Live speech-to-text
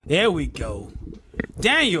There we go.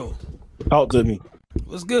 Daniel. Talk to me.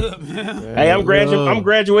 What's good, man? Hey, I'm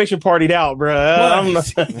graduation partied out, bro. I'm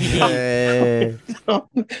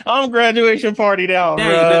graduation partied out,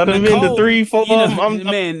 bro. I'm in the 3, 4.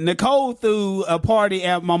 Man, Nicole threw a party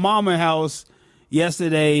at my mama's house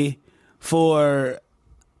yesterday for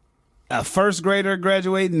a first grader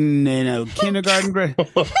graduating and a kindergarten grade.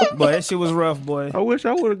 Boy, that shit was rough, boy. I wish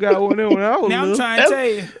I would have got one of them when I was Now I'm little. trying to tell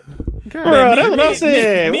you. Bro, that's what I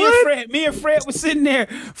said. Me and Fred was sitting there.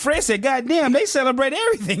 Fred said, "God damn, they celebrate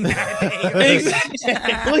everything nowadays."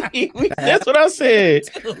 Exactly. That's what I said.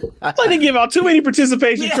 I like to give out too many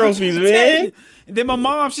participation trophies, man. And then my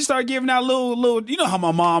mom, she started giving out little. You know how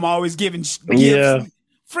my mom always giving gifts. Yeah.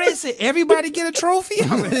 Fred said, "Everybody get a trophy."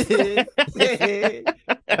 Fred,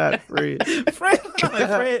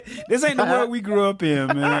 this ain't the world we grew up in,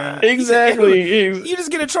 man. Exactly. You just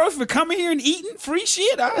get a trophy for coming here and eating free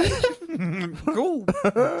shit. Cool.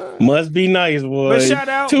 Must be nice, boy. But shout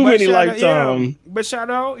out, too many lifetime. Yeah. But shout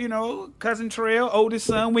out, cousin Trail, oldest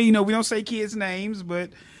son. We don't say kids' names, but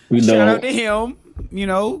shout out to him.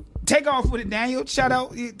 Take off with it, Daniel. Shout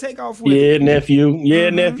out, take off with it. Nephew.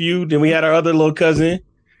 Nephew. Then we had our other little cousin.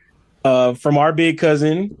 From our big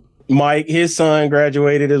cousin, Mike, his son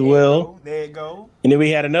graduated as well. There you go. And then we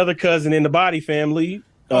had another cousin in the Body family,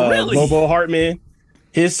 really? Bobo Hartman.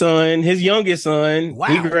 His son, his youngest son,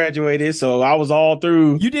 he graduated. So I was all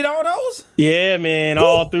through. You did all those? Yeah, man,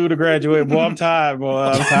 all through the graduate. Boy, I'm tired, boy.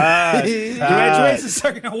 I'm tired. Graduation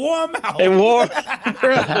circuit wore him out. It wore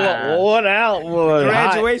out, boy.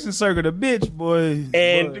 Graduation circuit, a bitch, boy.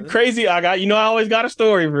 And crazy, I always got a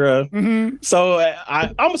story, bro. Mm-hmm. So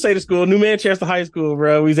I'm gonna say the school, New Manchester High School,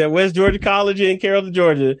 bro. We was at West Georgia College in Carrollton,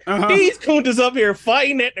 Georgia. These coons up here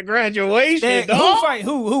fighting at the graduation. Who fight?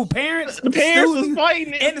 Who? Parents? The parents was fighting.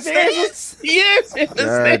 In the stands? Yes, in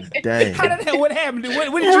the stands. What happened?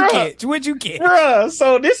 What did you catch? What'd you catch? Bruh,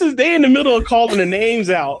 so they in the middle of calling the names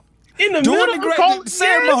out. In the middle of the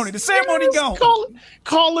ceremony. The ceremony going.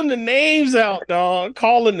 Calling the names out, dog.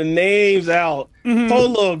 Calling the names out. Mm-hmm. Whole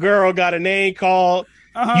little girl got a name called.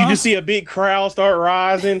 You just see a big crowd start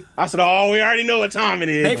rising. I said, "Oh, we already know what time it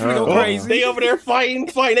is." They go crazy. They over there fighting.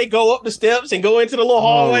 They go up the steps and go into the little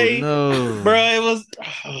hallway. No. Bro, it was...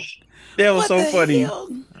 that was so funny. Hell?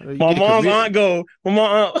 My mom's aunt go.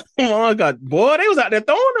 My mom got. Boy, they was out there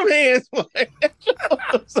throwing them hands.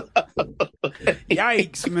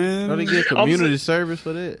 Yikes, man! Don't they get community service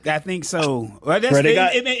for that? I think so. Well, that's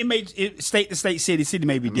it made state to state, city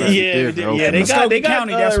may be different. Yeah. They got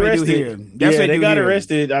county. That's what they do here. They got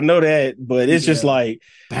arrested. I know that, but it's just like.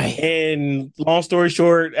 Dang. And long story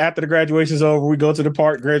short, after the graduation's over, we go to the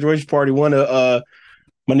graduation party. One of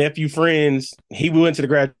my nephew friends, we went to the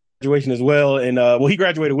graduation as well, and he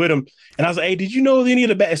graduated with him. And I was like, "Hey, did you know any of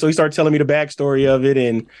the back?" So he started telling me the backstory of it,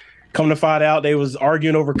 and come to find out, they was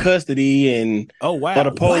arguing over custody and for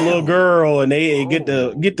the poor little girl, and they get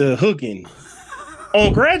the hooking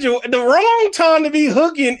on the wrong time to be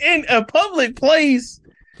hooking in a public place.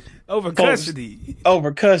 Over custody,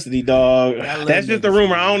 dog. That's just the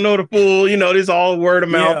rumor. I don't know the full. This all word of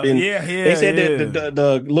mouth. They said that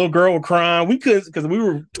the little girl was crying. We couldn't because we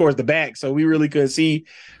were towards the back, so we really couldn't see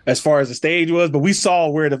as far as the stage was. But we saw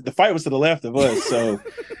where the fight was to the left of us. So,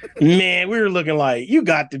 man, we were looking like, you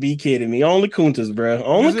got to be kidding me. Only Kuntas, bro.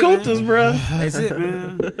 Only Kuntas, bro. That's it,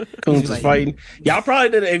 man. Kuntas fighting. Y'all probably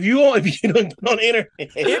did it. If you don't on the internet,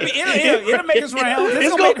 it'll make us round.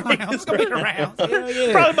 It's gonna make it round.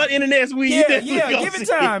 Probably about the internet's week. Yeah. Give it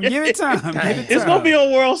time. It's gonna be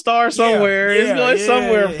on World Star somewhere. It's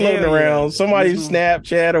somewhere floating around. Somebody's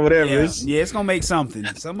Snapchat or whatever. It's gonna make something.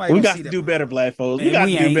 Somebody. We got to do better, black folks. We got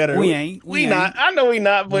to do better. We ain't. We not. I know we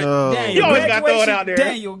not, but you always got to throw it out there.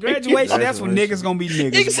 Daniel, graduation. That's when niggas gonna be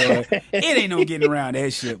niggas, boy. It ain't no getting around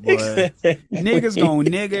that shit, boy. Niggas gonna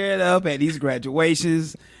nigger it up at these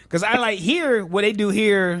graduations. Because I like here what they do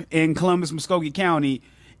here in Columbus, Muskogee County.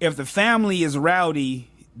 If the family is rowdy,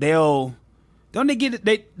 they don't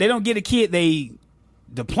get a kid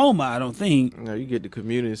diploma, I don't think. No, you get the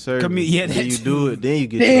community service. Then you do it, then you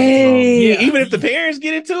get the diploma. Even if the parents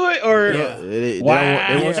get into it, or they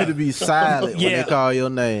want you to be silent when they call your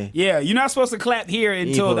name. Yeah, you're not supposed to clap here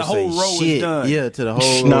until the whole row is done. Yeah, to the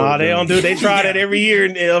whole. No, they don't do. They try that every year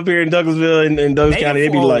up here in Douglasville and Douglas County. They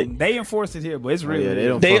be like, they enforce it here, but it's really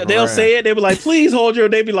they'll say it. They be like, please hold your.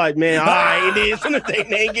 They be like, man, all right, it is. Soon as they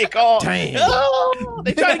name get called, damn.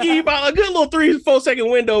 They try to give you about a good little 3-4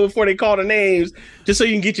 second window before they call the names, just so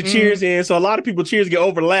you can get your cheers in. So a lot of people cheers get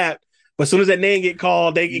overlapped, but as soon as that name get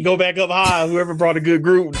called, they can go back up high. Whoever brought a good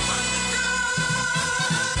group.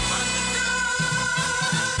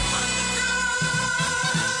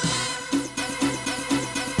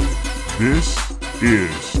 This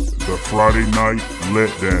is the Friday Night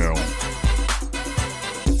Letdown.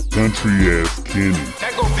 Country ass Kenny.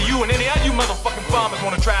 That goes for you and any other you motherfucking farmers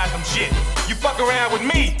wanna try some shit. You fuck around with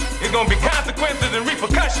me, it's gonna be consequences and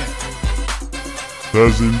repercussions.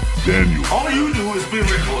 Cousin Daniel. All you do is spin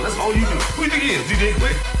record. That's all you do. Who you think it is, DJ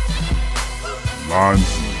Quick?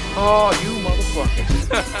 Lonzy. Oh, you motherfuckers.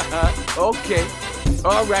 Okay.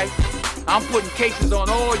 All right. I'm putting cases on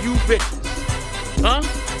all you bitches. Huh?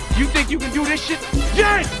 You think you can do this shit?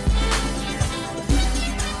 Yeah!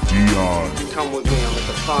 Dion. Come with me, I'm at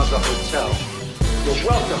the Plaza Hotel. You're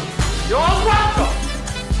welcome. You're all welcome!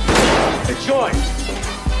 Enjoy.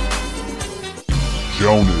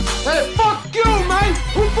 Jonas. Hey, fuck you, man!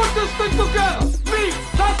 Who put this thing together? Me!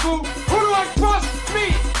 That's who! Who do I trust?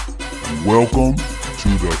 Me! Welcome to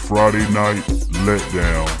the Friday Night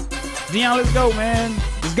Letdown. Dion, let's go, man.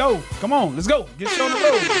 Let's go. Come on, let's go. Get the show on the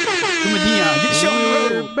road. Come on, Dion. Get the show on the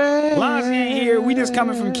road. Lonzy ain't here. We just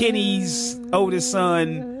coming from Kenny's oldest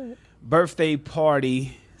son birthday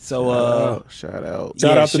party. So shout out to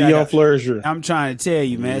the young flourisher. I'm trying to tell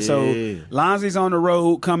you, man. So Lonzy's on the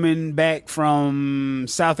road coming back from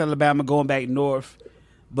South Alabama, going back north.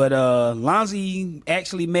 But Lonzy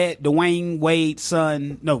actually met Dwayne Wade's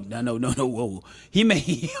son. No. Whoa. He met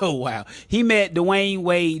He met Dwayne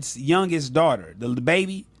Wade's youngest daughter, the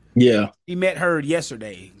baby. Yeah. He met her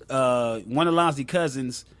yesterday. One of Lonzy's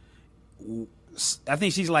cousins, I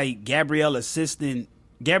think she's like Gabrielle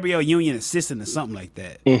Union assistant or something like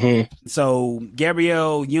that. Mm-hmm. So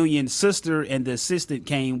Gabrielle Union's sister and the assistant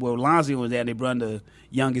came where Lonzy was there. They brought the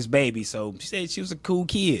youngest baby. So she said she was a cool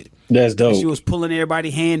kid. That's dope. And she was pulling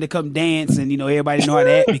everybody's hand to come dance, and everybody know how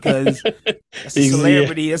to act because that's a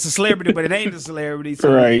celebrity. That's a celebrity, but it ain't a celebrity.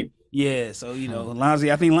 So, right. Yeah. So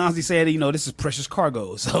Lonzy. I think Lonzy said this is precious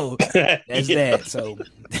cargo. So that's that. So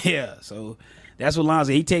yeah. So that's what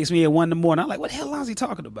Lonzy. He texts me at 1 a.m. I'm like, what the hell Lonzy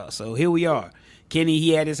talking about? So here we are. Kenny,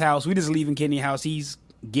 he at his house. We just leaving Kenny's house. He's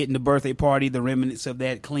getting the birthday party, the remnants of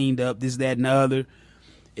that cleaned up, this, that, and the other.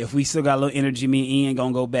 If we still got a little energy, me and Ian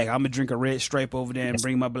gonna go back. I'm gonna drink a red stripe over there and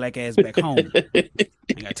bring my black ass back home.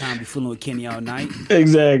 Ain't got time to be fooling with Kenny all night.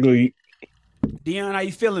 Exactly. Dion, how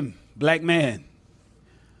you feeling, black man?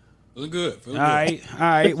 Feeling good. All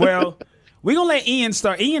right. Well, we gonna let Ian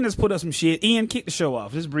start. Ian just put up some shit. Ian, kick the show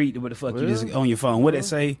off. Just read what the fuck you just on your phone. What it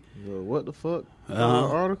say? What the fuck?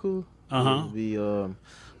 Article. Be a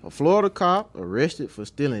Florida cop arrested for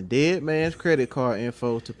stealing dead man's credit card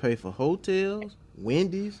info to pay for hotels,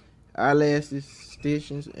 Wendy's, eyelash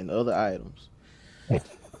extensions, and other items.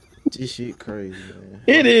 This shit crazy, man.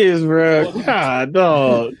 It is, bro. God,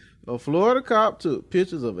 dog. A Florida cop took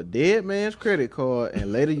pictures of a dead man's credit card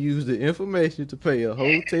and later used the information to pay a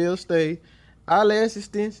hotel stay, eyelash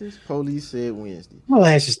extensions, police said Wednesday.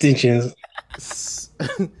 Eyelash extensions.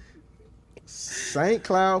 St.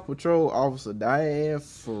 Cloud Patrol Officer Diane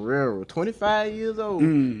Ferrero, 25 years old.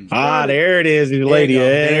 There it is, the lady.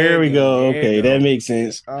 There we go. Okay, that makes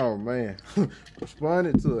sense. Oh, man.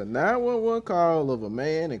 Responded to a 911 call of a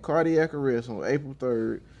man in cardiac arrest on April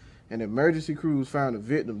 3rd, and emergency crews found the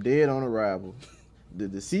victim dead on arrival. The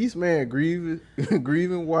deceased man,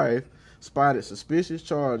 grieving wife, spotted suspicious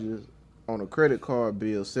charges on a credit card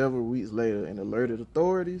bill several weeks later and alerted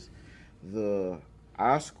authorities. The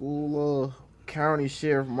Osceola County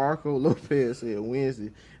Sheriff Marco Lopez said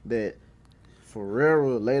Wednesday that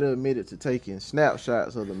Ferrero later admitted to taking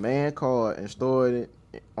snapshots of the man card and storing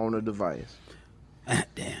it on a device.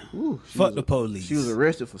 Damn. Fuck the police. She was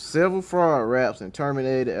arrested for several fraud raps and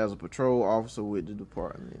terminated as a patrol officer with the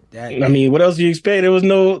department. I mean, what else do you expect? There was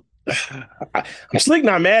no... I'm slick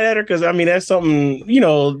not mad at her because, I mean, that's something,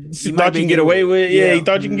 she thought you can get away with. Yeah, he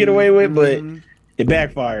thought you can get away with, but... It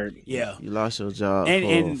backfired. Yeah. You lost your job.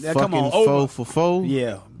 And for come on, four for four.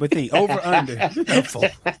 Yeah. But think over under.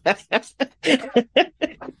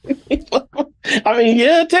 I mean,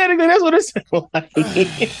 yeah, technically that's what it sounds like.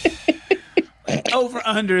 Over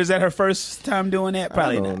under, is that her first time doing that?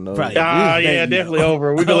 Probably not. Know. Probably. Yeah, definitely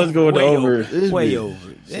over. Let's go with the over. Way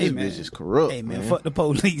over. This bitch is corrupt. Hey man, fuck the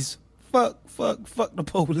police. Fuck the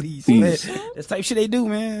police. Man. That's the type of shit they do,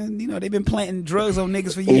 man. They've been planting drugs on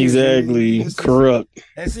niggas for years. Exactly. Corrupt.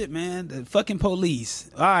 That's it, man. The fucking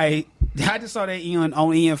police. All right. I just saw that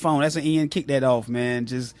on Ian phone. That's when Ian kicked that off, man.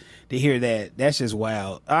 Just to hear that. That's just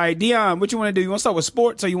wild. All right, Dion, what you want to do? You want to start with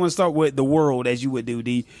sports or you want to start with the world as you would do,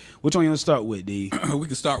 D? Which one you want to start with, D? We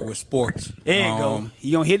can start with sports. There you go.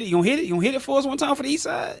 You gonna hit it? You gonna hit it for us one time for the East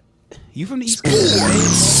Side? You from the East Coast?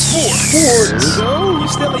 Sports. You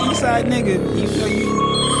still an East Side nigga. You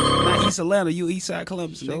not East Atlanta. You East Side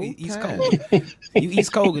Columbus, nigga. East Coast. You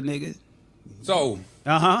East Coast, nigga. So,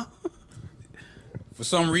 For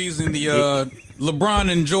some reason, the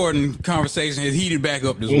LeBron and Jordan conversation has heated back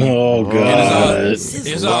up this week. Oh God! And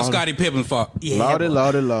it's all Scottie Pippen's fault. Yeah,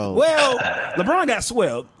 Lord. Well, LeBron got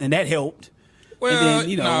swept, and that helped. Well, then,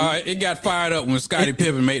 you know, nah, it got fired up when Scottie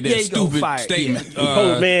Pippen made that he got stupid fired, statement.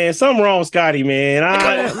 Oh man, something wrong with Scottie, man.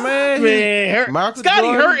 Scottie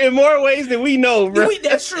hurt in more ways than we know, bro.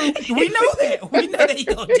 That's true. We know that. We know that he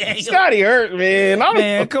go down. Scottie hurt, man.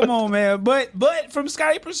 Man, come on, man. But from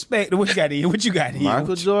Scottie perspective, what you got here? What you got here?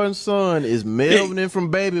 Michael Jordan's son is Melvin from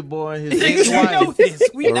Baby Boy and his We know ex-wife this.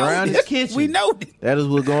 We know around this. his kitchen. We know this. That is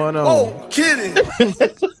what's going on. Oh, kidding.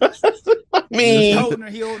 He holding her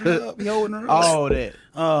up. He holding her up. All that.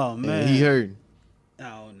 Oh man, And he hurt.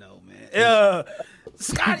 Oh no, man.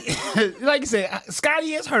 Scottie, like I said,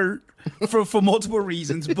 Scottie is hurt for multiple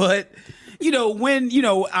reasons. But when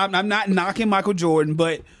I'm not knocking Michael Jordan,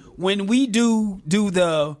 but when we do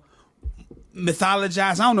the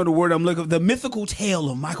mythologize, I don't know the word I'm looking for, the mythical tale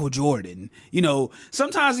of Michael Jordan.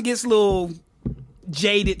 Sometimes it gets a little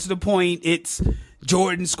jaded to the point it's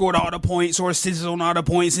Jordan scored all the points or assists on all the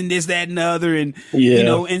points and this, that, and the other. And,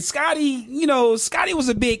 and Scottie, Scottie was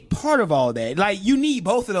a big part of all that. Like, you need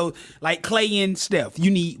both of those, like Clay and Steph.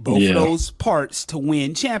 You need both of those parts to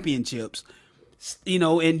win championships.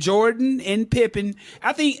 And Jordan and Pippen.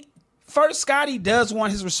 I think first Scottie does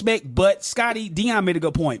want his respect, but Deion made a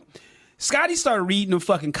good point. Scottie started reading the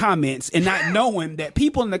fucking comments and not knowing that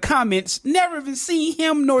people in the comments never even seen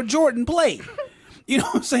him nor Jordan play. You know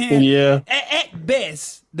what I'm saying? Yeah. At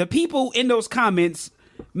best, the people in those comments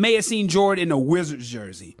may have seen Jordan in a Wizards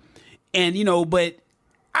jersey. And, but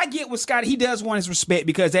I get with Scottie. He does want his respect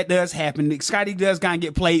because that does happen. Scottie does kind of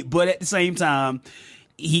get played, but at the same time,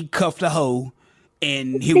 he cuffed a hoe,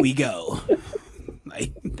 and here we go.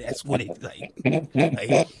 Like, that's what it like, and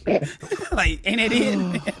it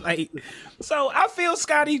is. Like, so I feel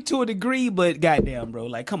Scottie to a degree, but goddamn, bro,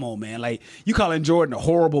 like, come on, man. Like, you calling Jordan a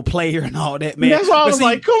horrible player and all that, man. That's why I was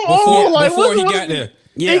like, come on, like, before he got there.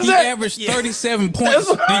 Yeah, exactly. He averaged 37 points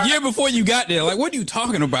the year before you got there. Like, what are you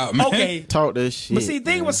talking about, man? Okay. Talk that shit. But see, the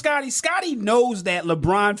thing with Scottie knows that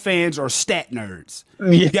LeBron fans are stat nerds. Yeah.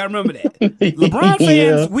 You gotta remember that. LeBron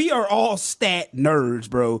fans, we are all stat nerds,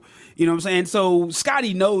 bro. You know what I'm saying? So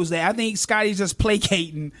Scottie knows that. I think Scottie's just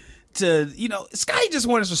placating to, Scottie just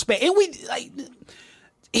wants respect. And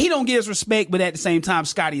he don't get his respect, but at the same time,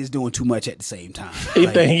 Scottie is doing too much at the same time.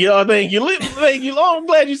 Thank you. I'm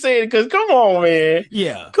glad you said it because come on, man.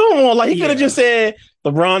 Yeah. Come on. Like, he could have just said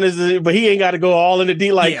LeBron is, but he ain't got to go all in the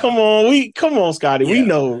D. Like, come on, Scottie. Yeah. We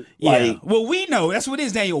know. Like, well, we know. That's what it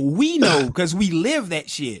is, Daniel. We know because we live that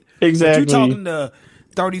shit. Exactly. But you talking to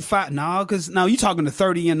 35? No, you talking to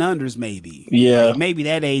 30 and unders, maybe. Yeah. Like, maybe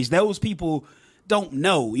that age. Those people don't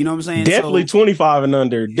know. You know what I'm saying? Definitely 25 and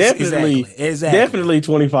under. Definitely. Definitely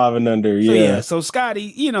 25 and under. Yeah. So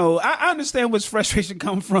Scottie, I understand what's frustration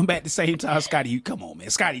coming from, but at the same time, Scottie, come on, man.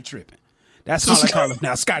 Scottie tripping. That's all I call him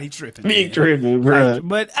now. Scottie tripping. Big tripping, bro.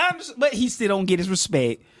 But he still don't get his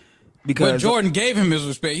respect. Because but Jordan gave him his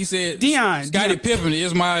respect. He said, Scottie Pippen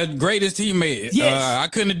is my greatest teammate. Yes. I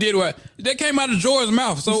couldn't have did what that came out of Jordan's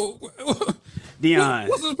mouth. So Deion,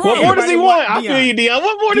 what's his problem? What more does he want? I feel you, Deion.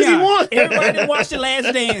 What more does he want? Everybody watch The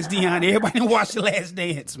Last Dance, Deion. Everybody watch The Last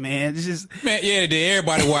Dance, man. It's just yeah, they did.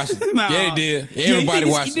 Everybody watched it. Yeah, they did. Everybody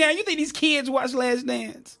watched it. Deion, you think these kids watch Last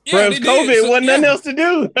Dance? Yeah, bro, COVID wasn't nothing else to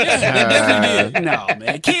do. Yeah, they definitely did. No,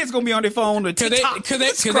 man. Kids gonna be on their phone or TikTok.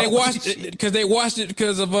 Because they watched it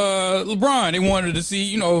because of LeBron. They wanted to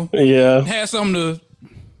see, have something to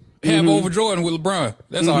have over Jordan with LeBron.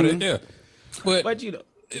 That's all that. Yeah, but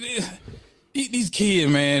these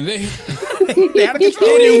kids, man, they out of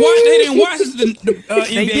control. They didn't watch the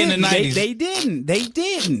NBA in the 90s. They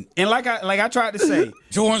didn't. And like I tried to say,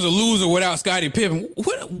 Jordan's a loser without Scottie Pippen.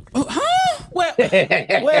 What? Huh? Well,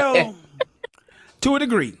 to a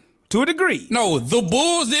degree. No, the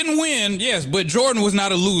Bulls didn't win, yes, but Jordan was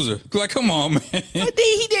not a loser. Like, come on, man. But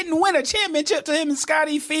he didn't win a championship to him and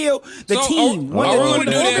Scottie Field, the team. Are we going to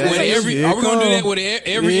do that with every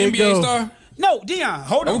NBA star? No, Deion,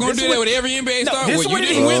 hold on. We're going to do that with every NBA star? This you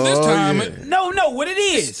didn't win this time. Yeah. No, what it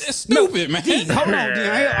is. It's stupid, man. Hold on,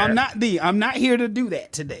 Deion. I'm not here to do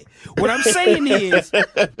that today. What I'm saying is, to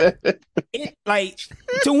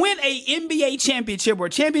win a NBA championship or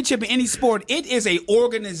championship in any sport, it is a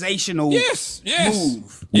organizational move. Yes.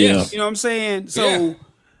 You know what I'm saying? So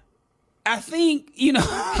I think,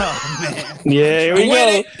 oh man. Yeah, here we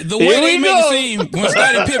go. The way they made it seem when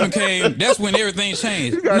Scottie Pippen came, that's when everything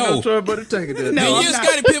changed. You got no choice but to take it there. The year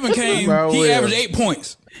Scottie Pippen came, he averaged 8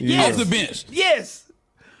 points off the bench. Yes.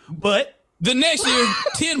 But the next year,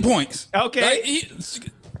 10 points. Okay.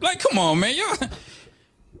 Like, come on, man. Y'all.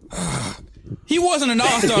 He wasn't an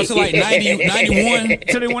all-star till like 90, 91.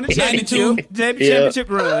 So they won the championship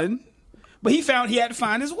run. But he had to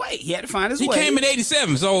find his way. He came in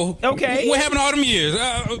 87, so okay. What happened all them years?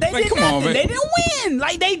 Come on, man. They didn't win.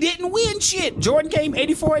 Like, they didn't win shit. Jordan came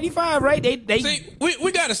 84, 85, right? See,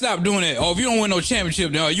 we got to stop doing that. Oh, if you don't win no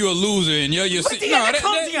championship, then you're a loser. And you're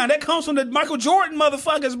that comes from the Michael Jordan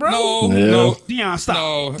motherfuckers, bro. No. Deion,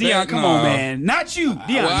 stop. Deion, come on, man. Not you.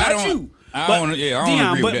 Deion, not you. I don't agree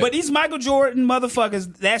with that. But these Michael Jordan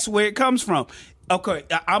motherfuckers, that's where it comes from. Okay,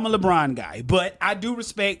 I'm a LeBron guy, but I do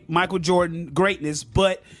respect Michael Jordan greatness.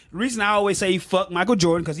 But the reason I always say fuck Michael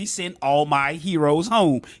Jordan because he sent all my heroes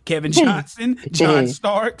home: Kevin Johnson, John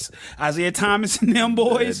Starks, Isaiah Thomas, and them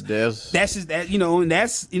boys. That's just that,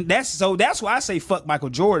 and that's why I say fuck Michael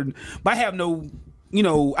Jordan. But I have no,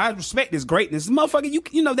 I respect his greatness,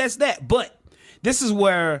 motherfucker. That's that. But this is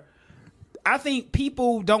where I think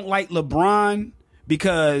people don't like LeBron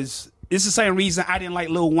because it's the same reason I didn't like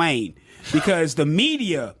Lil Wayne. Because the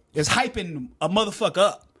media is hyping a motherfucker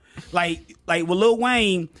up. Like with Lil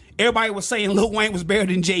Wayne, everybody was saying Lil Wayne was better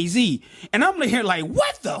than Jay-Z. And I'm here like,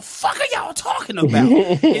 what the fuck are y'all talking about?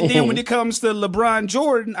 And then when it comes to LeBron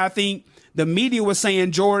Jordan, I think the media was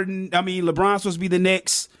saying LeBron's supposed to be the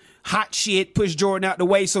next hot shit, push Jordan out the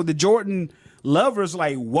way. So the Jordan lovers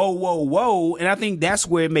like, whoa, whoa, whoa. And I think that's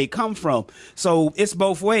where it may come from. So it's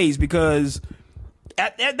both ways because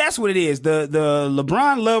that's what it is. The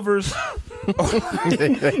LeBron lovers.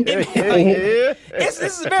 This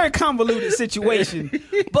is a very convoluted situation.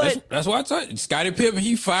 But that's why I told you, Scottie Pippen,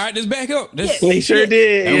 he fired this back up. He sure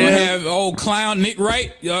did. And we have old clown Nick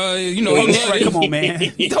Wright. Come on, man.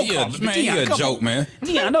 He a joke, man.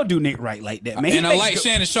 Deion, don't do Nick Wright like that, man. And I like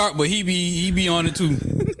Shannon Sharp, but he be on it too.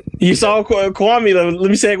 You saw Kwame.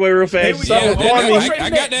 Let me segue real fast. I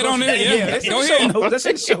got that on there. Yeah, go ahead. That's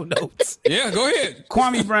in the show notes. Yeah, go ahead.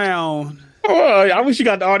 Kwame Brown. Oh, I wish you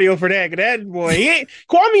got the audio for that. That boy,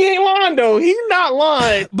 Kwame ain't lying though. He's not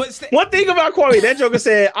lying. But one thing about Kwame, that joker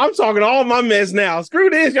said, "I'm talking all my mess now.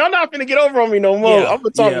 Screw this. Y'all not finna get over on me no more. I'm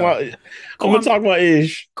gonna talk about. I'm gonna talk about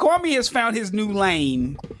Ish." Kwame has found his new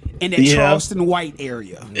lane in that Charleston White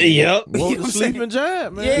area. Yep. Sleeping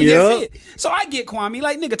giant, man. That's it. So I get Kwame.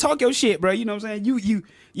 Like, nigga, talk your shit, bro. You know what I'm saying?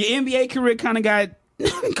 Your NBA career kind of got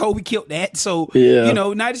Kobe killed that. So,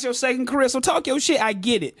 now it's your second career. So talk your shit. I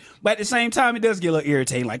get it. But at the same time, it does get a little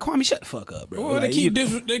irritating. Like, Kwame, shut the fuck up, bro. Well, like, they keep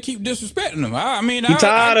disrespecting him. I mean, he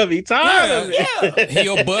tired of it. Yeah.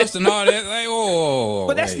 He'll bust and all that. Like,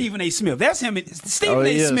 but that's Stephen A. Smith. That's him. Stephen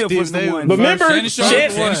A. Smith was the one. But remember,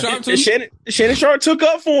 Shannon Sharp took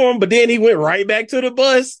up for him, but then he went right back to the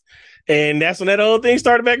bus. And that's when that whole thing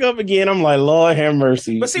started back up again. I'm like, Lord have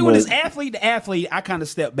mercy. But see, when it's athlete to athlete, I kind of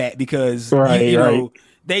step back because you know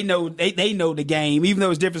they know the game, even though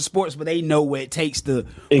it's different sports, but they know what it takes to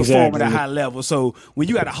perform at a high level. So when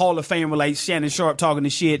you got a Hall of Famer like Shannon Sharp talking the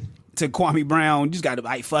shit to Kwame Brown, you just got to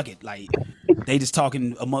like fuck it, like they just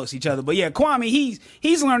talking amongst each other. But yeah, Kwame,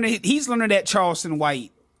 he's learning that Charleston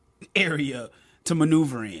White area to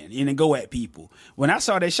maneuver in and go at people. When I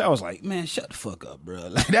saw that show, I was like, man, shut the fuck up, bro.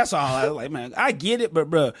 Like, that's all. I was like, man, I get it, but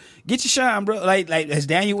bro, get your shine, bro. Like as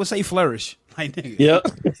Daniel would say, flourish. Like, nigga. Yep.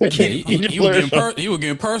 He was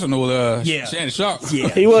getting personal. Shannon Sharp. Yeah.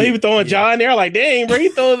 He was throwing Ja in there. Like, dang, bro, he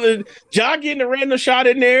throw the Ja getting a random shot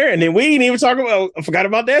in there, and then we didn't even talk about. I forgot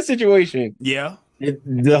about that situation. Yeah.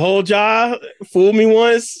 The whole Ja fooled me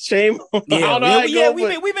once. Shame. We've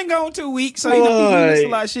been going 2 weeks, so we missed a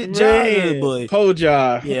lot of shit. Ja, boy. Whole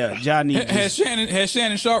Ja. Yeah, Ja needs. Has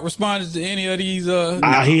Shannon Sharp responded to any of these?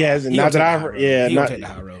 He hasn't. Not that I've. Yeah, he take the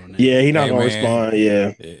high road on that. Yeah, he not gonna respond.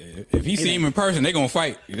 Yeah. If he see him in person, they gonna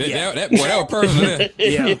fight. That was personal.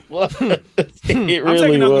 Yeah. It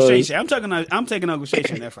really was. I'm taking Uncle Shay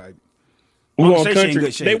in that fight.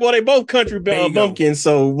 They both country bumpkins,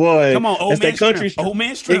 so boy, come on, old man country old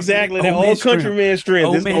man strength. Exactly, that old countryman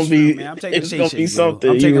strength. It's gonna be, man. I'm taking it's gonna be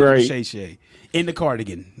something. I'm taking right. Shay in the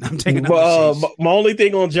cardigan. I'm taking. My only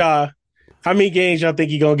thing on Ja, how many games y'all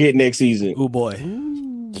think he gonna get next season? Oh boy.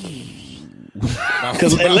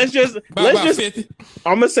 Because let's just. I'm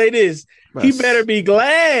gonna say this: he better be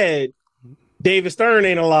glad David Stern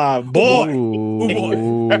ain't alive, boy.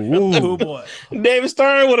 Ooh, boy. David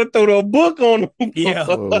Stern would have thrown a book on him. Yeah.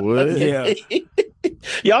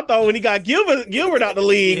 Y'all thought when he got Gilbert out the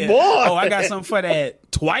league, boy. Oh, I got something for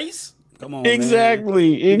that. Twice? Come on,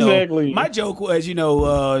 exactly. My joke was,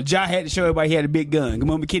 Ja had to show everybody he had a big gun.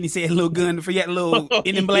 Remember McKinney said a little gun before he had a little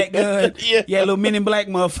Men in Black gun? Yeah. He had a little Men in Black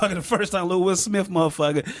motherfucker the first time, little Will Smith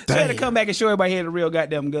motherfucker. So he had to come back and show everybody he had a real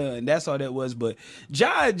goddamn gun. That's all that was. But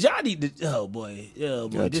Ja need to, oh boy.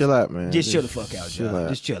 Chill out, man. Just chill the fuck out, Ja.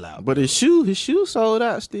 Just chill out. But his shoe sold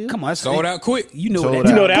out still. Come on, sold out quick. You know Sold that. out.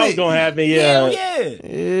 You know that was gonna happen. Yeah.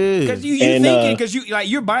 Because you thinking, because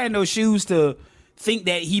you're buying those shoes to think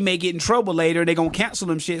that he may get in trouble later. They're gonna cancel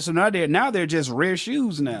them shit. So now they're just rare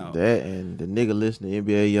shoes now. That and the nigga listening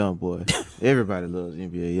to NBA YoungBoy. Everybody loves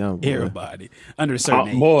NBA YoungBoy. Everybody under a certain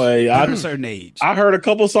age. Boy, under a certain age. I heard a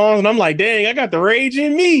couple songs and I'm like, dang, I got the rage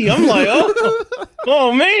in me. I'm like,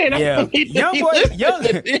 oh man. Yeah,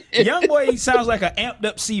 young boy sounds like an amped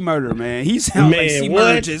up C Murder, man. He sounds like C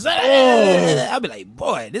Murder. Just, I'll be like,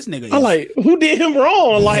 boy, this nigga. I'm like, who did him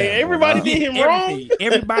wrong? Like everybody did him wrong.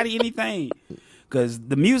 Everybody, anything. Cause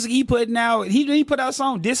the music he put out, he put out a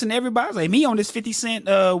song dissing everybody. I was like, me on this 50 Cent,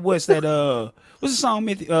 what's the song,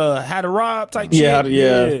 How to Rob type shit?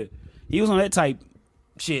 Yeah. He was on that type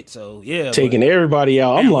shit, so yeah. Taking everybody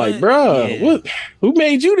out. I'm like, bro, who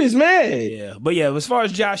made you this mad? Yeah, but yeah, as far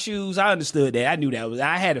as Josh shoes, I understood that. I knew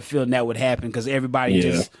I had a feeling that would happen because everybody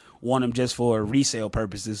just want them just for resale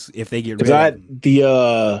purposes if they get rid of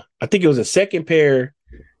them. I think it was a second pair.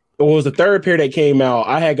 It was the third pair that came out.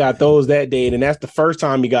 I had got those that day, and that's the first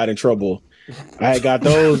time he got in trouble. I had got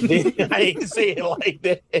those. I hate to say it like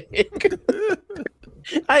that.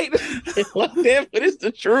 I hate to say it like that, but it's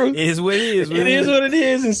the truth. It is what it is. It is what it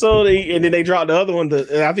is. And so then they dropped the other one.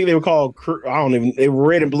 I think they were called. They were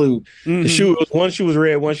red and blue. Mm-hmm. The shoe one shoe was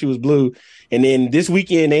red, one shoe was blue. And then this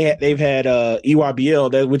weekend they've had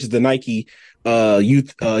EYBL, which is the Nike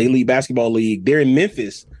Youth Elite Basketball League. They're in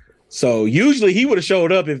Memphis. So usually he would have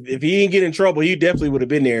showed up if he didn't get in trouble. He definitely would have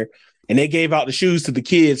been there. And they gave out the shoes to the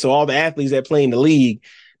kids. So all the athletes that play in the league,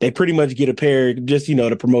 they pretty much get a pair just,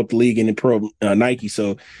 to promote the league and then pro Nike.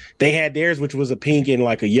 So they had theirs, which was a pink and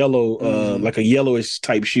like a yellow, like a yellowish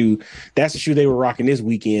type shoe. That's the shoe they were rocking this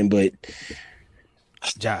weekend. But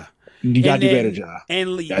you got to do better, Ja.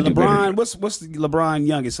 And LeBron, what's the LeBron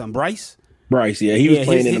youngest son? Bryce, yeah. He was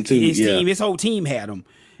playing in them too. His whole team had him.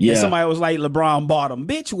 Yeah. And somebody was like, LeBron bought him.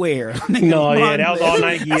 Bitch, where? That was all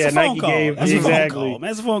Nike. Nike gave. That's exactly.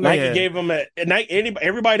 That's a phone call. Nike gave him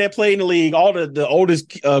everybody that played in the league, all the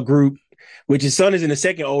oldest group, which his son is in the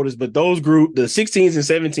second oldest, but those group, the 16s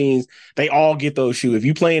and 17s, they all get those shoes. If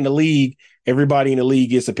you play in the league, everybody in the league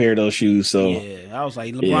gets a pair of those shoes. So I was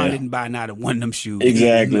like, LeBron didn't buy not one of them shoes.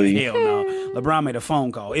 Exactly. Hell no. LeBron made a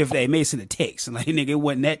phone call. If they may send a text, and like, nigga, it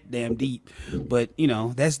wasn't that damn deep. But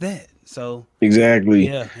that's that. So exactly.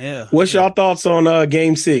 Yeah. What's y'all thoughts on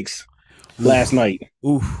Game 6 last night?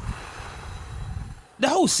 Oof. The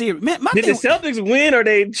whole series, man. Did the Celtics win or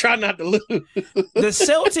they try not to lose? The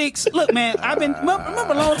Celtics, look, man. Remember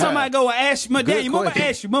a long time ago. I asked you, Daniel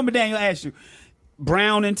asked you,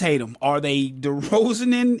 Brown and Tatum, are they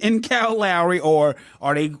DeRozan and Kyle Lowry, or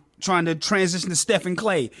are they trying to transition to Stephen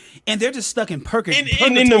Clay? And they're just stuck in purgatory.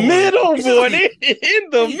 In the middle, boy. In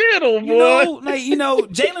the middle, boy.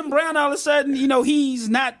 Jaylen Brown, all of a sudden, he knows he's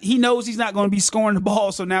not going to be scoring the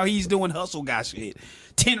ball, so now he's doing hustle guy shit.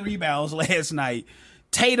 10 rebounds last night.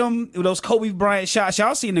 Tatum, those Kobe Bryant shots,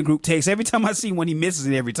 y'all see in the group text. Every time I see one, he misses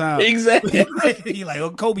it every time. Exactly. He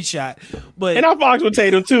like, Kobe shot. And I box with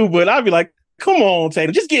Tatum too, but I'd be like, come on,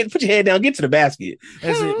 Tatum, just put your head down, get to the basket.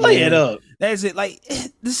 That's it. Lay it up. That's it. Like,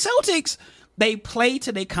 the Celtics, they play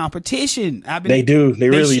to their competition. They do. They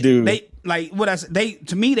really do.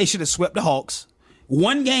 To me, they should have swept the Hawks.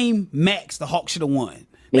 One game max, the Hawks should have won.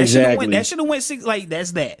 Exactly. That should have went 6. Like,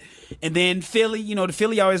 that's that. And then Philly, the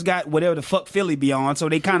Philly always got whatever the fuck Philly be on, so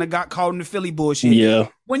they kind of got caught in the Philly bullshit. Yeah.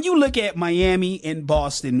 When you look at Miami and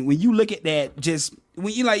Boston, when you look at that,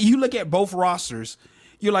 when you look at both rosters,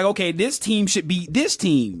 you're like, okay, this team should beat this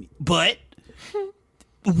team, but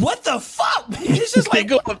what the fuck? It's just like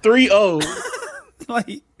go up 3-0.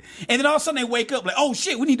 and then all of a sudden they wake up like, oh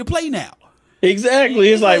shit, we need to play now. Exactly.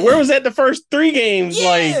 It's like, where was that the first 3 games?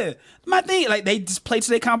 Yeah. My thing, they just play to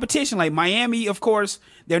their competition. Like Miami, of course,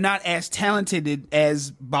 they're not as talented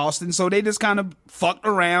as Boston, so they just kind of fucked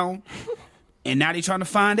around, and now they're trying to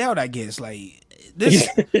find out, I guess. Like this,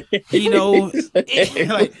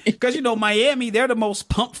 because Miami, they're the most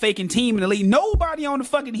pump faking team in the league. Nobody on the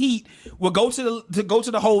fucking Heat will go to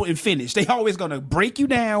the hole and finish. They always gonna break you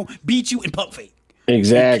down, beat you, and pump fake.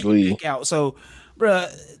 Exactly. Out. So, bruh,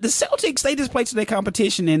 the Celtics, they just play to their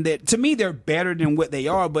competition, and to me, they're better than what they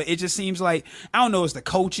are. But it just seems like, I don't know, it's the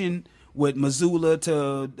coaching with Mazzulla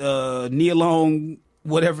to Neil Long,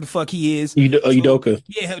 whatever the fuck he is. Udoka.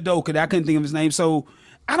 Yeah, Udoka. I couldn't think of his name. So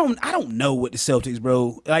I don't know what the Celtics,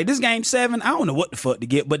 bro. Like this game 7, I don't know what the fuck to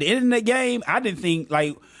get. But the end of that game, I didn't think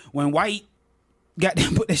like when White got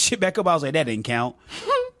them put that shit back up, I was like, that didn't count.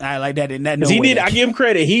 I like that didn't. That no he way did. that I give him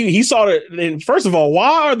credit. He saw it. And first of all,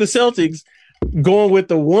 why are the Celtics going with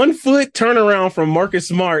the 1 foot turnaround from Marcus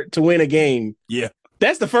Smart to win a game? Yeah.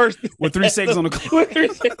 That's the first with 3 seconds on the clock. With 3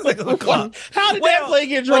 seconds on the clock. How did that play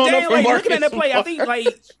get drawn up from Marcus looking at that play, Smart? I think like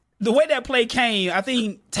the way that play came, I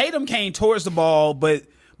think Tatum came towards the ball, but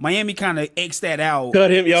Miami kind of X'd that out. Cut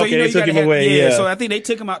him. Yeah, so, okay, they took him away. Yeah, so I think they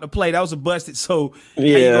took him out the play. That was a busted. So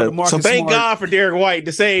yeah. So thank God for Derek White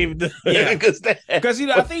to save. Because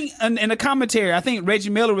I think in the commentary, I think Reggie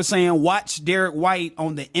Miller was saying watch Derek White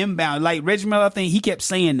on the inbound. Like Reggie Miller, I think he kept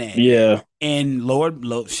saying that. Yeah. And lo and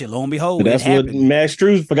behold, that's what Max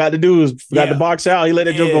Strus forgot to do is to box out. He let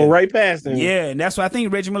it just go right past him. Yeah, and that's why I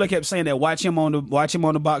think Reggie Miller kept saying that. Watch him on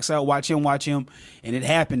the box out. Watch him, and it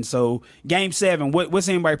happened. So Game 7, what's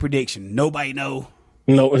anybody's prediction? Nobody know.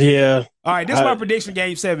 No, yeah. All right, this is my prediction.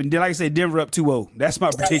 Game 7. Like I said, Denver up 2-0. That's my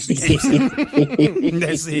prediction. Game 7.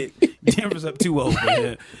 That's it. Denver's up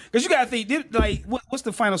 2-0. Because you got to think, like, what's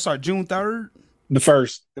the final start? June 3rd. The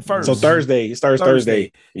first. So Thursday. It starts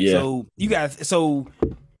Thursday. Yeah. So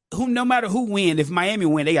no matter who win, if Miami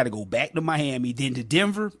win, they got to go back to Miami, then to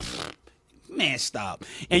Denver. Man, stop.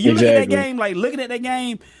 And you look at that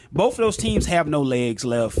game, both of those teams have no legs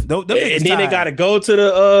left. And then they got to go to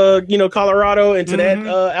the Colorado and to that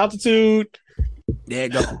altitude. There you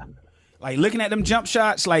go. Like looking at them jump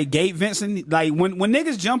shots, like Gabe Vincent, like when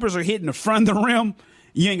niggas jumpers are hitting the front of the rim,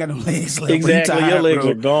 you ain't got no legs left. Exactly. Your legs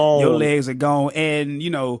are gone. Your legs are gone. And,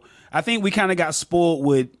 I think we kind of got spoiled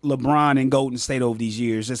with LeBron and Golden State over these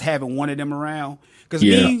years, just having one of them around. Because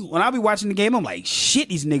when I be watching the game, I'm like, shit,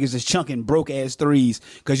 these niggas is chunking broke-ass threes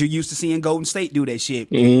because you're used to seeing Golden State do that shit.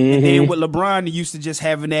 Mm-hmm. And then with LeBron, you used to just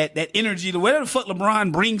having that energy, whatever the fuck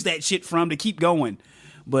LeBron brings that shit from to keep going.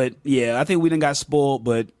 But, yeah, I think we done got spoiled.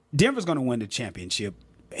 But Denver's going to win the championship,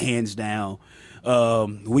 hands down. I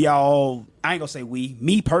ain't gonna say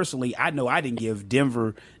me personally, I know I didn't give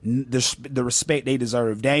Denver the respect they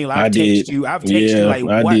deserve. Daniel, I've texted you like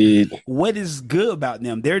what is good about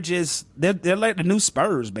them? They're like the new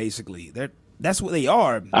Spurs, basically. That's what they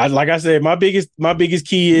are. Like I said, my biggest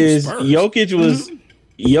key is Jokic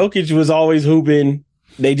was always hooping.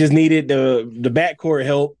 They just needed the backcourt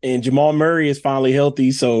help, and Jamal Murray is finally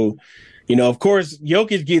healthy. So, of course,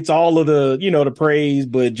 Jokic gets all of the the praise,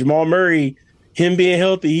 but Jamal Murray, him being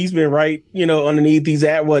healthy, he's been right, underneath. He's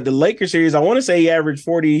at the Lakers series. I want to say he averaged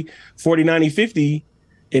 40, 90, 50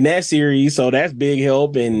 in that series. So that's big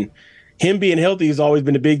help. And him being healthy has always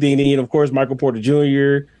been a big thing. And, of course, Michael Porter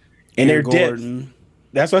Jr. and their depth.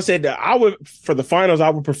 That's why I said that for the finals,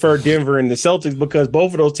 I would prefer Denver and the Celtics because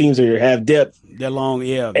both of those teams have depth. They're long,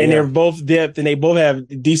 yeah. And they're both depth and they both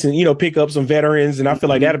have decent, pick up some veterans. And I feel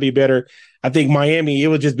like that'll be better. I think Miami, it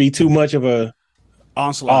would just be too much of a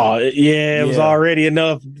onslaught. It was already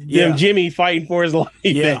enough. Them Jimmy fighting for his life.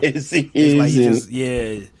 Yeah,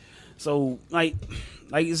 So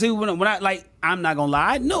see when I I'm not gonna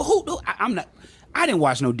lie. I'm not. I didn't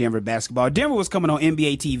watch no Denver basketball. Denver was coming on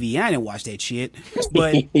NBA TV, and I didn't watch that shit.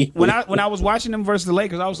 But when I was watching them versus the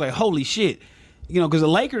Lakers, I was like, holy shit, because the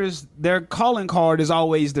Lakers, their calling card is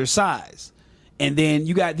always their size. And then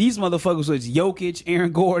you got these motherfuckers with Jokic,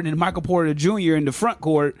 Aaron Gordon, and Michael Porter Jr. in the front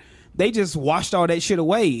court. They just washed all that shit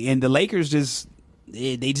away, and the Lakers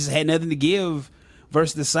they just had nothing to give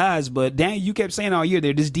versus the size. But Dan, you kept saying all year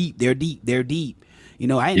they're just deep. They're deep.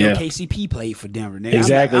 I didn't know KCP played for Denver.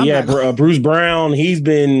 Exactly. Bruce Brown, he's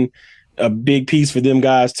been a big piece for them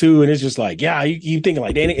guys too. And it's just like, you thinking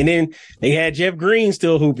like that. And then they had Jeff Green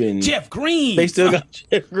still hooping. Jeff Green. They still got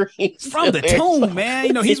Jeff Green from the tomb,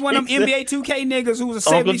 man. He's one of them NBA 2K niggas who was a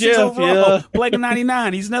 76 overall, playing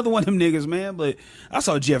 99. He's another one of them niggas, man. But I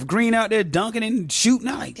saw Jeff Green out there dunking and shooting.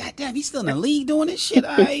 I'm like, God damn, he's still in the league doing this shit.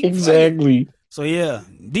 All right, exactly. So yeah,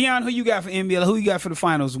 Dion, who you got for NBA? Who you got for the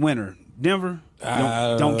finals winner? Denver?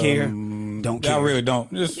 Don't care. Don't care. I really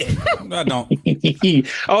don't. I don't.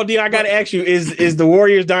 Oh, Dion, I got to ask you: Is the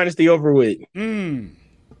Warriors dynasty over with? Good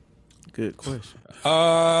question.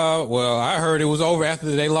 Well, I heard it was over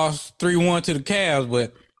after they lost 3-1 to the Cavs,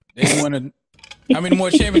 but they won how many more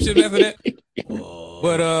championships after that?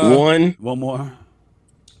 But one more.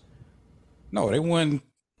 No, they won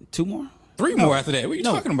 2 more, 3 more after that. What are you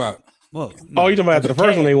talking about? Well, you talking about after the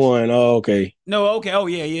first one they won? Oh, okay. No, okay. Oh,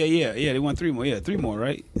 yeah. They won 3 more. Yeah, 3 more,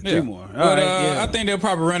 right? 3 more. But I think they'll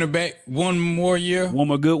probably run it back one more year. One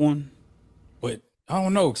more good one. But I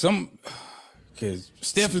don't know. Because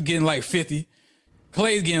Steph is getting like 50.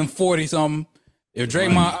 Clay's getting 40 something. If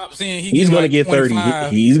Draymond opts in, he's going to get 30.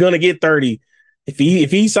 He's going to get 30. If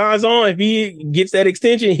he signs on, if he gets that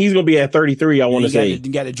extension, he's gonna be at 33. I want to say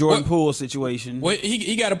you got a Jordan Poole situation. Well,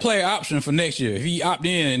 he got a player option for next year. If he opt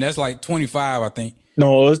in, that's like 25, I think.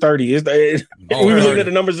 No, it's 30. We were looking at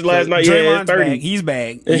the numbers last night. Yeah, it's 30. Back. He's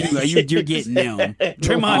back. You're getting them.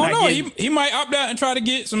 Draymond, I don't know. He might opt out and try to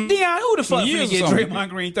get some. Dion, who the fuck gonna get Draymond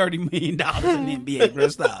Green $30 million in the NBA, bro?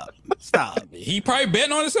 Stop. He probably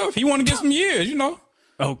betting on himself. He want to get some years, you know.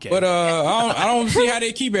 Okay, but I don't see how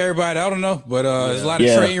they keep everybody. I don't know, but there's a lot of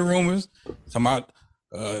trade rumors. Talking about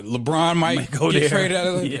LeBron might go get there. traded out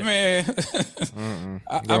of man.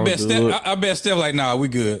 I bet Steph like, nah, we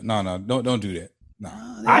good. No, don't do that.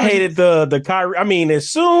 Nah. I hated the Kyrie. I mean, as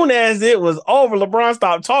soon as it was over, LeBron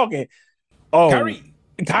stopped talking. Oh, Kyrie,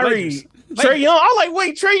 Trae Young. I'm like,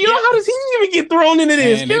 wait, Trae Young, how does he even get thrown into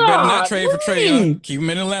this? Man, they better not trade for Trae Young. Keep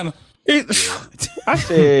him in Atlanta. I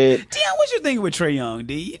said, Dion, what's your thing with Trae Young,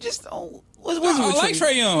 D? You just don't. What's I like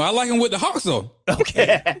Trae Young. I like him with the Hawks, though.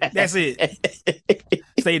 Okay, that's it.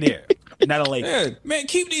 Stay there. Not a Laker. Yeah, man,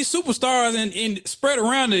 keep these superstars and spread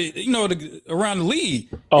around around the league.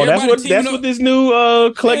 Oh, that's what this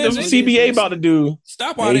new collective CBA about to do.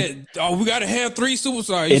 Stop all that. Oh, we got to have 3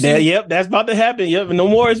 superstars. Yep, that's about to happen. Yep, no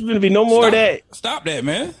more. It's going to be no more of that. Stop that,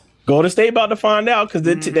 man. Golden State about to find out because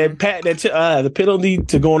the penalty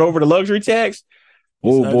to going over the luxury tax.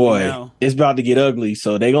 Oh boy, it's about to get ugly.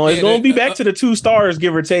 So it's going to be back to the 2 stars,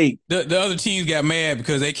 give or take. The other teams got mad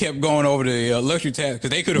because they kept going over the luxury tax because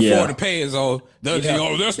they could afford to pay it. So the other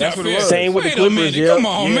team, that's not fair. Same with the Clippers. Come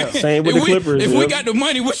on, man. Same with the Clippers. If we got the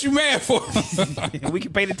money, what you mad for? We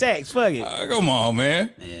can pay the tax. Fuck it. Come on,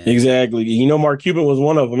 man. Yeah. Exactly. You know, Mark Cuban was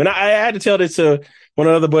one of them, and I had to tell this to one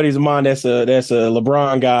of the other buddies of mine. That's a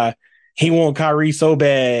LeBron guy. He want Kyrie so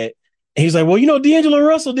bad. He's like, well, you know, D'Angelo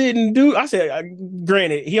Russell didn't do. I said,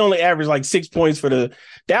 granted, he only averaged like 6 points for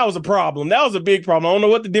that was a problem. That was a big problem. I don't know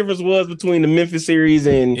what the difference was between the Memphis series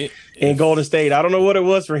and Golden State. I don't know what it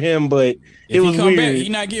was for him, but it was weird. He's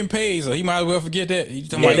not getting paid, so he might as well forget that.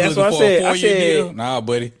 That's what I said. I said, nah,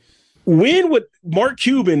 buddy. When would Mark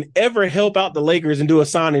Cuban ever help out the Lakers and do a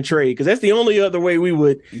sign and trade? Because that's the only other way we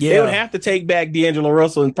would. Yeah. They would have to take back D'Angelo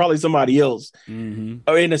Russell and probably somebody else in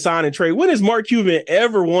a sign and trade. When has Mark Cuban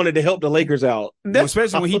ever wanted to help the Lakers out? Well,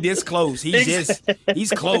 especially when he this close.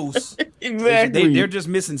 He's close. Exactly. They're just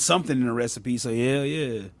missing something in the recipe. So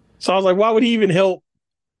yeah. So I was like, why would he even help?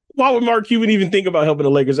 Why would Mark Cuban even think about helping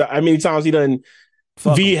the Lakers? How many times he done?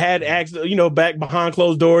 Had asked, back behind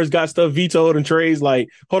closed doors, got stuff vetoed and trades like,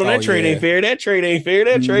 hold on, that trade ain't fair. That trade ain't fair.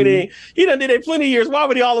 That trade ain't. He done did it plenty of years. Why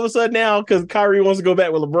would he all of a sudden now? Because Kyrie wants to go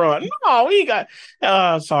back with LeBron. No, he got.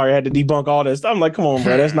 Sorry, I had to debunk all this. I'm like, come on,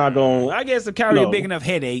 bro, that's not going. I guess if Kyrie a big enough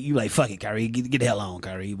headache, you like, fuck it, Kyrie, get the hell on,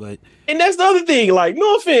 Kyrie. But that's the other thing. Like,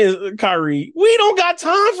 no offense, Kyrie, we don't got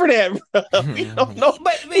time for that, bro. We don't know.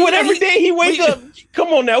 But every day he wakes up, come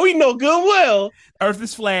on now, we know good well. Earth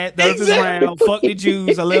is flat. The earth is round. Fuck the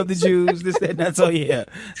Jews. I love the Jews. This, that, that's all. Yeah.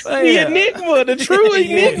 The enigma, the true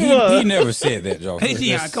enigma. He never said that, Joe.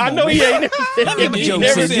 I know he ain't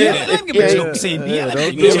never said that. Let me give a joke saying that.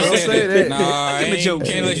 Let me give a joke saying that. Don't say that. Nah, I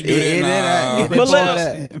can't let you do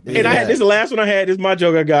that. And I had this. The last one I had. This is my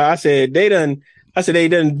joke I got. I said they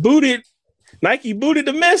done booted. Nike booted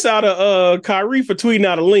the mess out of Kyrie for tweeting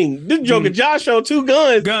out a link. This joker Josh showed 2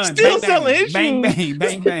 guns. Still bang, selling his bang, shoes. Bang,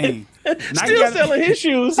 bang, bang. Still selling his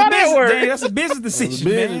shoes. How that work? That's a business decision,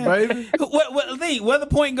 man. Baby. What other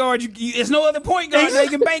point guard? There's no other point guard they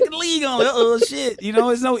can bank the league on. Shit.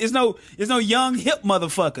 It's no young hip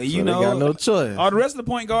motherfucker. They got no choice. All the rest of the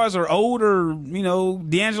point guards are old or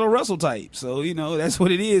D'Angelo Russell type. So that's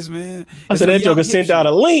what it is, man. I said that joker sent out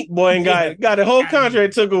a link, boy, and got a whole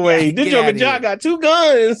contract took away. This joker John got 2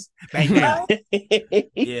 guns. Yeah,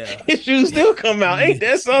 his shoes still come out. Ain't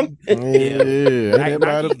that something? Yeah, ain't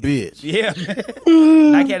about a bitch. Yeah,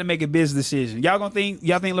 Nike had to make a business decision. Y'all think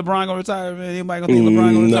LeBron gonna retire? Man, anybody gonna think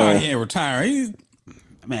LeBron gonna retire? No, he ain't retiring.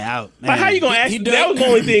 Man, how you gonna ask? That was the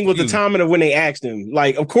only thing with the timing of when they asked him.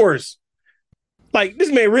 Like, of course. Like,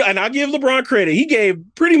 this man, and I'll give LeBron credit. He gave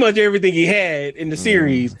pretty much everything he had in the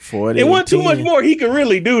series. It wasn't too much more he could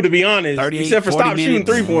really do, to be honest. Except for stop shooting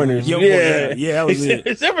 3-pointers. Yeah, that was it.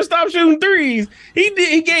 Except for stop shooting threes.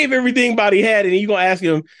 He gave everything he had, and you going to ask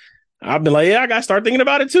him, I've been like, I got to start thinking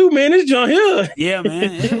about it too, man. This John Hill. Yeah, man.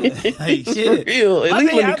 Hey, shit. For real. At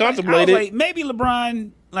least when you contemplate it. Like, maybe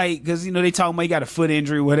LeBron, because, they talking about he got a foot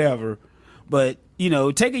injury, whatever. But,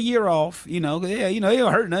 take a year off. He'll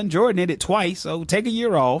hurt nothing. Jordan did it twice, so take a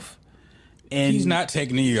year off. And he's not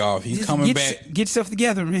taking a year off. He's coming back. Get yourself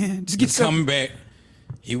together, man. Just get coming back.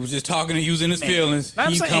 He was just talking and using his feelings.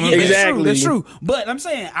 I'm He's saying, coming yeah, Exactly. That's true. But I'm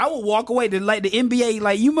saying I would walk away to like the NBA.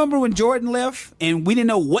 Like you remember when Jordan left and we didn't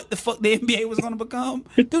know what the fuck the NBA was going to become?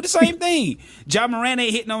 Do the same thing. Ja Morant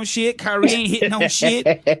ain't hitting on shit. Kyrie ain't hitting on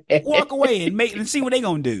shit. Walk away and see what they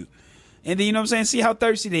gonna do. And then you know what I'm saying. See how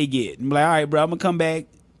thirsty they get. And be like, all right, bro, I'm gonna come back.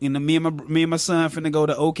 And me and my son finna go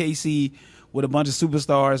to OKC with a bunch of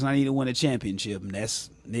superstars, and I need to win a championship. And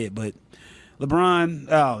that's it. But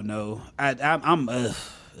LeBron, oh no, I'm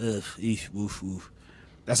oof.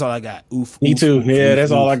 That's all I got. Oof. Me too. Yeah,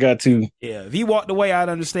 that's all I got too. Yeah, if he walked away, I'd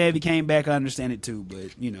understand. If he came back, I understand it too.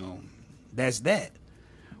 But you know, that's that.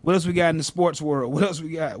 What else we got in the sports world? What else we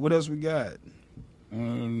got? That's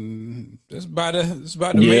about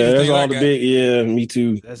the Yeah, that's all the big. Yeah, me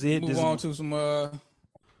too. That's it. Move on to some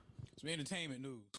entertainment news.